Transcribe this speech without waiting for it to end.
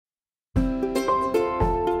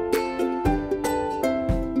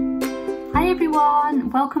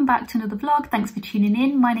everyone, welcome back to another vlog. Thanks for tuning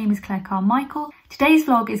in. My name is Claire Carmichael. Today's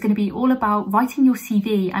vlog is going to be all about writing your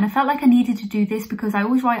CV, and I felt like I needed to do this because I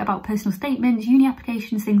always write about personal statements, uni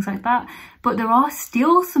applications, things like that, but there are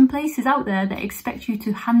still some places out there that expect you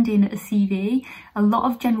to hand in a CV. A lot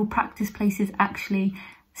of general practice places actually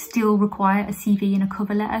still require a CV and a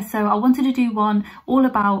cover letter, so I wanted to do one all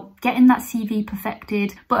about getting that CV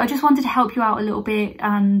perfected, but I just wanted to help you out a little bit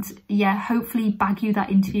and yeah, hopefully bag you that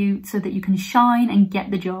interview so that you can shine and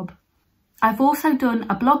get the job. I've also done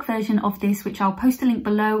a blog version of this, which I'll post a link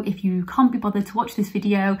below. If you can't be bothered to watch this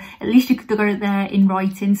video, at least you could go there in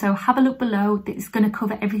writing, so have a look below. It's going to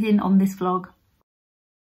cover everything on this vlog.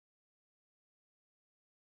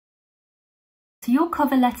 So your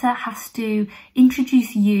cover letter has to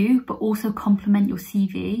introduce you, but also complement your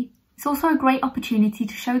CV. It's also a great opportunity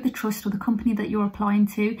to show the trust of the company that you're applying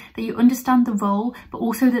to, that you understand the role, but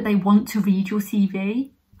also that they want to read your CV.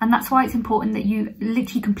 And that's why it's important that you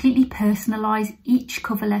literally completely personalise each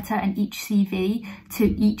cover letter and each CV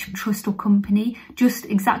to each trust or company, just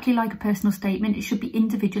exactly like a personal statement. It should be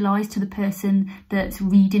individualised to the person that's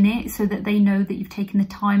reading it so that they know that you've taken the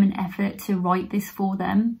time and effort to write this for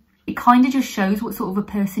them. It kind of just shows what sort of a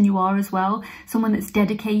person you are as well. Someone that's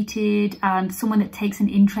dedicated and someone that takes an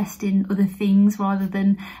interest in other things rather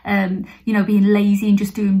than, you know, being lazy and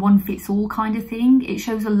just doing one fits all kind of thing. It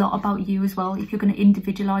shows a lot about you as well if you're going to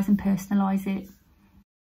individualise and personalise it.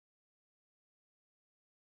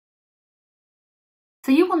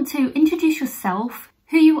 So you want to introduce yourself,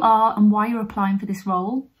 who you are and why you're applying for this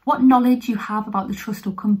role, what knowledge you have about the trust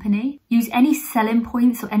or company. Use any selling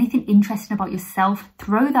points or anything interesting about yourself,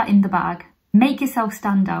 throw that in the bag, make yourself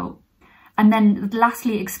stand out. And then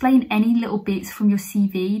lastly, explain any little bits from your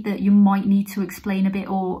CV that you might need to explain a bit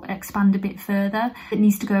or expand a bit further. It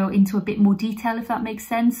needs to go into a bit more detail, if that makes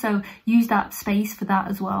sense. So use that space for that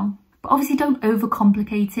as well. But obviously don't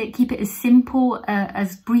overcomplicate it. Keep it as simple,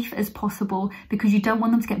 as brief as possible, because you don't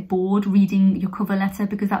want them to get bored reading your cover letter,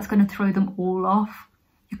 because that's going to throw them all off.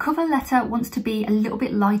 Your cover letter wants to be a little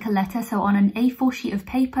bit like a letter, so on an A4 sheet of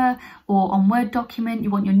paper or on Word document, you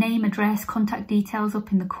want your name, address, contact details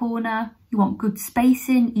up in the corner. You want good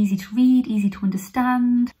spacing, easy to read, easy to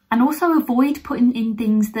understand. And also avoid putting in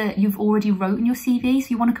things that you've already wrote in your CV. So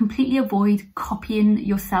you want to completely avoid copying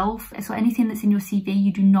yourself. So anything that's in your CV,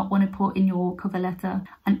 you do not want to put in your cover letter.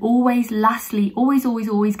 And always, lastly, always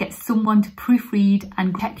get someone to proofread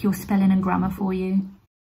and check your spelling and grammar for you.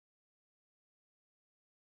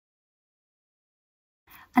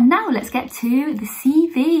 And now let's get to the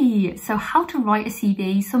CV. So how to write a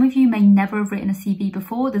CV. Some of you may never have written a CV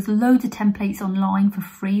before. There's loads of templates online for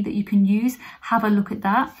free that you can use. Have a look at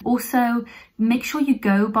that. Also, make sure you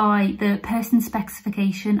go by the person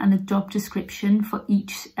specification and the job description for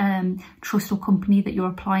each trust or company that you're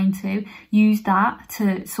applying to. Use that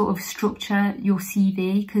to sort of structure your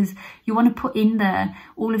CV, because you want to put in there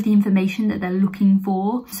all of the information that they're looking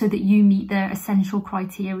for so that you meet their essential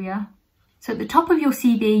criteria. So at the top of your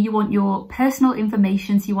CV, you want your personal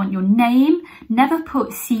information. So you want your name. Never put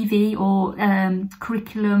CV or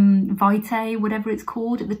curriculum vitae, whatever it's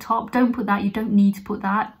called, at the top. Don't put that. You don't need to put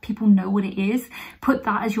that. People know what it is. Put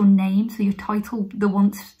that as your name. So your title, the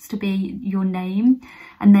wants to be your name.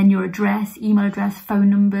 And then your address, email address, phone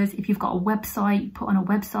numbers. If you've got a website, put on a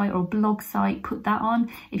website or a blog site, put that on.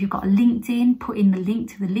 If you've got a LinkedIn, put in the link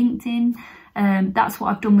to the LinkedIn. That's what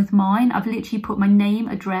I've done with mine. I've literally put my name,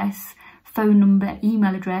 address, phone number,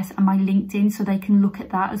 email address and my LinkedIn, so they can look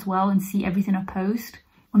at that as well and see everything I post.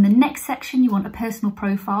 On the next section, you want a personal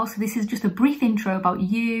profile. So this is just a brief intro about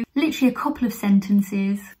you, literally a couple of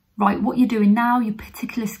sentences. Write what you're doing now, your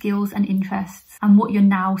particular skills and interests, and what you're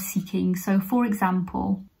now seeking. So for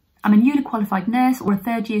example, I'm a newly qualified nurse or a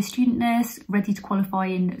third year student nurse ready to qualify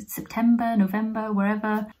in September, November,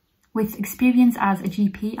 wherever, with experience as a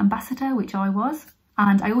GP ambassador, which I was.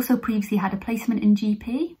 And I also previously had a placement in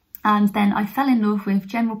GP. And then I fell in love with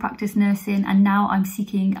general practice nursing, and now I'm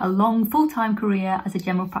seeking a long full-time career as a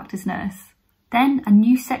general practice nurse. Then a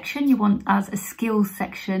new section you want as a skills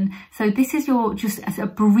section. So this is your just as a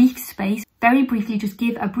brief space. Very briefly, just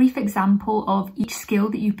give a brief example of each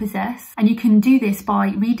skill that you possess. And you can do this by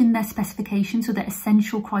reading their specifications, so their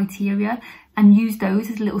essential criteria, and use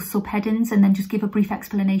those as little subheadings, and then just give a brief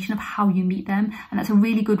explanation of how you meet them. And that's a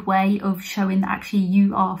really good way of showing that actually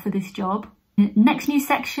you are for this job. Next new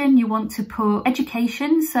section, you want to put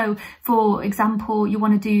education. So for example, you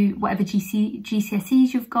want to do whatever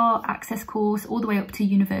GCSEs you've got, access course, all the way up to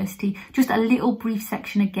university. Just a little brief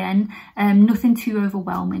section again, nothing too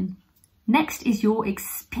overwhelming. Next is your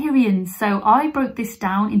experience. So I broke this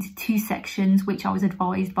down into 2 sections, which I was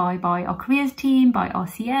advised by our careers team, by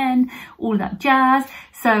RCN, all that jazz.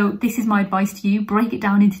 So this is my advice to you, break it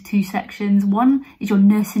down into 2 sections. One is your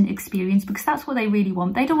nursing experience, because that's what they really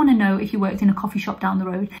want. They don't want to know if you worked in a coffee shop down the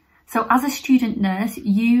road. So as a student nurse,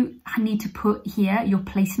 you need to put here your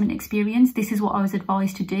placement experience. This is what I was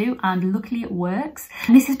advised to do, and luckily it works.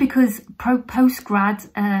 And this is because post-grad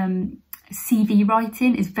CV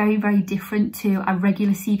writing is very, very different to a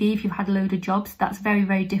regular CV. If you've had a load of jobs, that's very,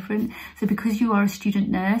 very different. So because you are a student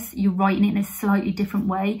nurse, you're writing it in a slightly different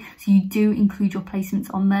way. So you do include your placements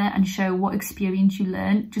on there and show what experience you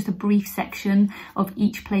learned, just a brief section of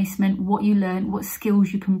each placement, what you learned, what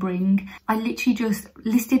skills you can bring. I literally just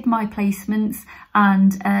listed my placements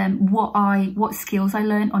and what skills I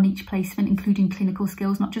learned on each placement, including clinical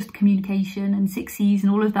skills, not just communication and 6 Cs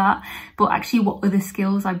and all of that, but actually what other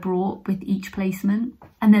skills I brought with each placement.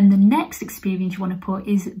 And then the next experience you want to put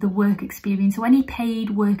is the work experience. So any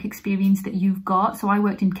paid work experience that you've got. So I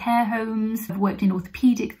worked in care homes, I've worked in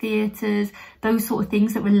orthopedic theatres, those sort of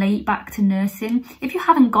things that relate back to nursing. If you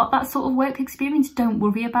haven't got that sort of work experience, don't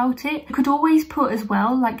worry about it. You could always put as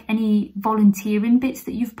well, like any volunteering bits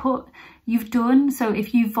that you've done. So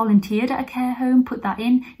if you've volunteered at a care home, put that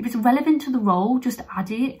in. If it's relevant to the role, just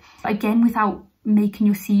add it. Again, without making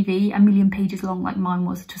your CV a million pages long like mine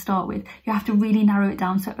was to start with. You have to really narrow it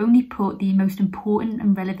down. So only put the most important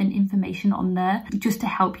and relevant information on there just to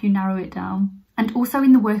help you narrow it down. And also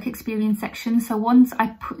in the work experience section, so once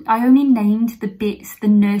I only named the bits, the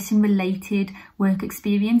nursing related work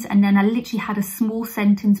experience, and then I literally had a small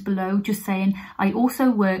sentence below just saying I also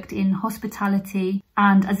worked in hospitality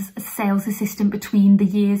and as a sales assistant between the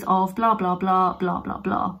years of blah blah blah blah blah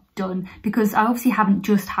blah. Done, because I obviously haven't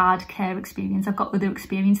just had care experience, I've got other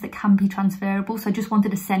experience that can be transferable. So I just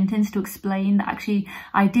wanted a sentence to explain that actually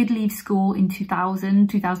I did leave school in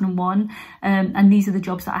 2001 and these are the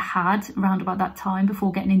jobs that I had around about that time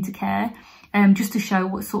before getting into care, just to show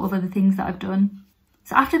what sort of other things that I've done.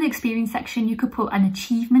 So after the experience section, you could put an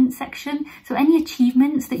achievement section. So any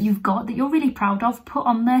achievements that you've got that you're really proud of, put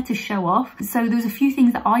on there to show off. So there's a few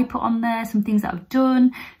things that I put on there, some things that I've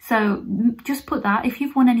done. So just put that. If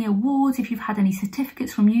you've won any awards, if you've had any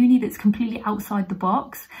certificates from uni that's completely outside the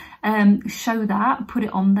box, show that, put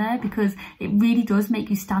it on there, because it really does make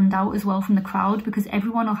you stand out as well from the crowd, because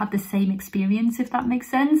everyone will have the same experience, if that makes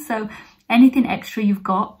sense. So anything extra you've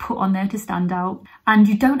got, put on there to stand out. And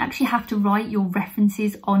you don't actually have to write your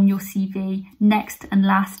references on your CV. Next and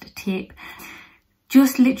last tip,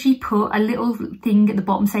 just literally put a little thing at the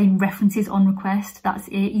bottom saying references on request. That's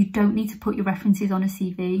it. You don't need to put your references on a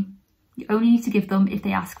CV. You only need to give them if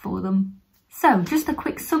they ask for them. So just a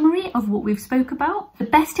quick summary of what we've spoke about. The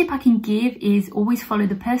best tip I can give is always follow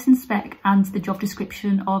the person spec and the job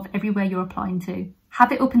description of everywhere you're applying to.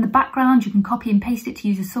 Have it up in the background. You can copy and paste it to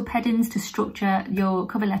use as subheadings to structure your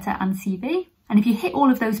cover letter and CV. And if you hit all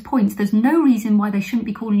of those points, there's no reason why they shouldn't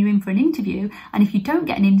be calling you in for an interview. And if you don't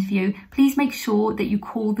get an interview, please make sure that you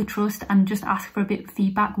call the trust and just ask for a bit of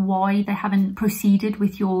feedback why they haven't proceeded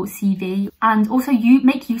with your CV. And also you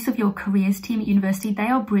make use of your careers team at university. They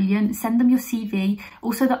are brilliant. Send them your CV.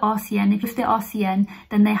 Also the RCN. If they're RCN,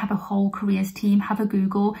 then they have a whole careers team. Have a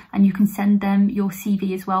Google and you can send them your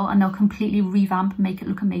CV as well, and they'll completely revamp and make it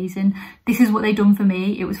look amazing. This is what they've done for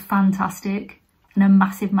me. It was fantastic and a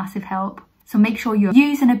massive, massive help. So make sure you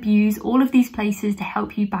use and abuse all of these places to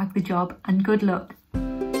help you bag the job, and good luck.